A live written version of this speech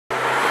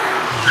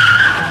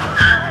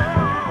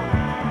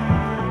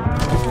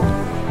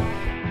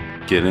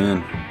get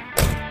in.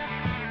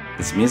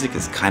 This music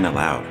is kinda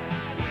loud.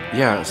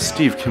 Yeah,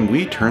 Steve, can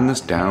we turn this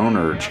down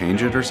or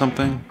change it or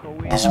something?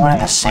 This is one of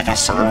the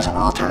sickest songs of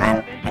all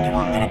time, and you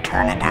want me to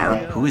turn it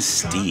down? Who is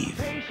Steve?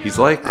 He's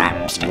like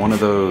I'm Steve. one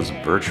of those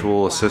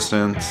virtual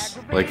assistants,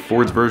 like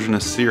Ford's version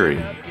of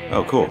Siri.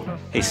 Oh, cool.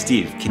 Hey,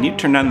 Steve, can you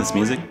turn down this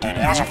music? Dude,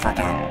 you guys are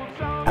fucking...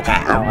 Okay,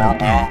 I will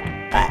do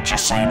it, but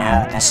just so you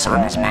know, this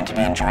song is meant to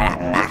be enjoyed at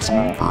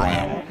maximum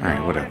volume.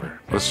 Alright, whatever.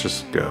 Let's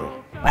just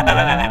go. Wait.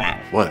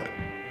 What?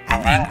 I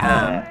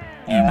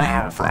think, you might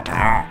have a flat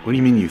tire. What do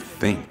you mean you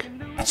think?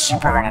 It's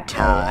super hard to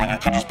tell, like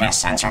it could just be a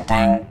censored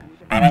thing.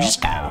 Maybe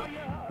just go.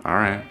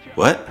 Alright.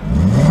 What?